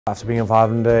After being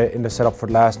involved in the setup for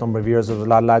the last number of years, there was a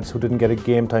lot of lads who didn't get a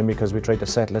game time because we tried to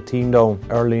settle a team down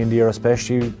early in the year,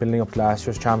 especially building up to last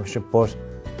year's championship. But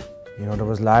you know, there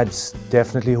was lads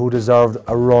definitely who deserved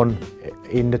a run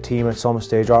in the team at some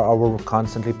stage, or were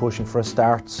constantly pushing for a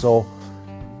start. So,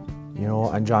 you know,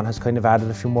 and John has kind of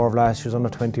added a few more of last year's under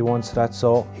 21 to that.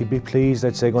 So he'd be pleased,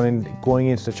 I'd say, going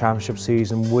into the championship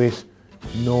season with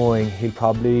knowing he'll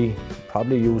probably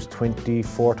use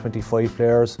 24, 25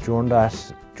 players during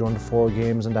the 4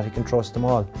 games, and that he can trust them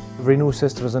all. Every new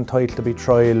system is entitled to be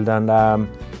trialled and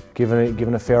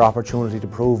given a fair opportunity to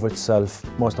prove itself.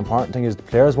 Most important thing is the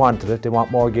players wanted it. They want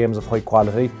more games of high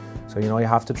quality. So, you know, you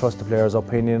have to trust the players'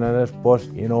 opinion on it. But,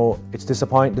 you know, it's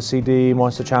disappointing to see the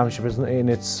Munster Championship in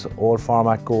its old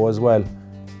format go as well.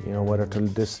 You know, whether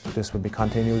this would be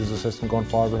continued as a system going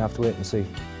forward, we'll have to wait and see.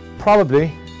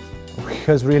 Probably,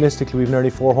 because realistically we've nearly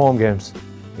 4 home games.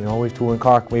 You know, we've 2 in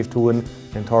Cork, we've 2 in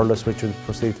Thurles, which will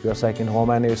perceived to be our second home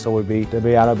anyway, so they'll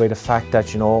be added by the fact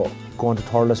that, you know, going to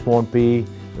Thurles won't be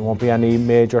any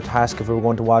major task. If we were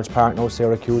going to Walsh Park now, say,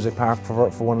 or Cusack Park for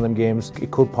one of them games,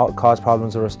 it could cause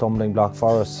problems or a stumbling block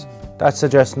for us. That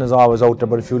suggestion is always out there,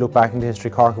 but if you look back into history,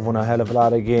 Cork have won a hell of a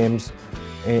lot of games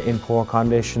in poor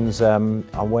conditions on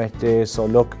wet days. So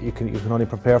look, you can only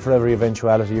prepare for every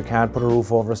eventuality. You can't put a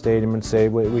roof over a stadium and say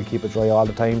we'll keep it dry all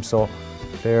the time. So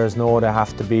players know they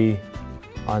have to be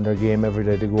on their game every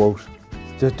day to go out.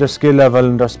 Their skill level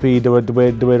and their speed, the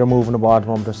way they're moving the ball at the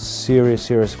moment, they're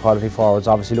serious quality forwards.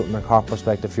 Obviously, looking at Cork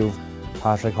perspective, you've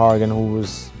Patrick Horgan, who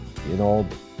was, you know,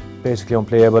 basically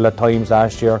unplayable at times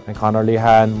last year, and Conor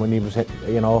Lehan when he was hit,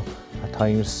 you know, at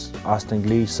times. Austin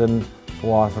Gleeson for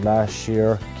Waterford last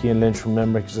year. Cian Lynch from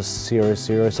Limerick is a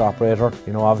serious operator.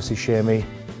 You know, obviously Shamey,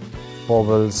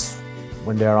 Bubbles,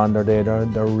 when they're on their day,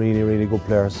 they're really good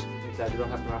players. Glad you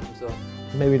don't have to mark them, so.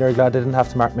 Maybe they're glad they didn't have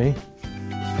to mark me.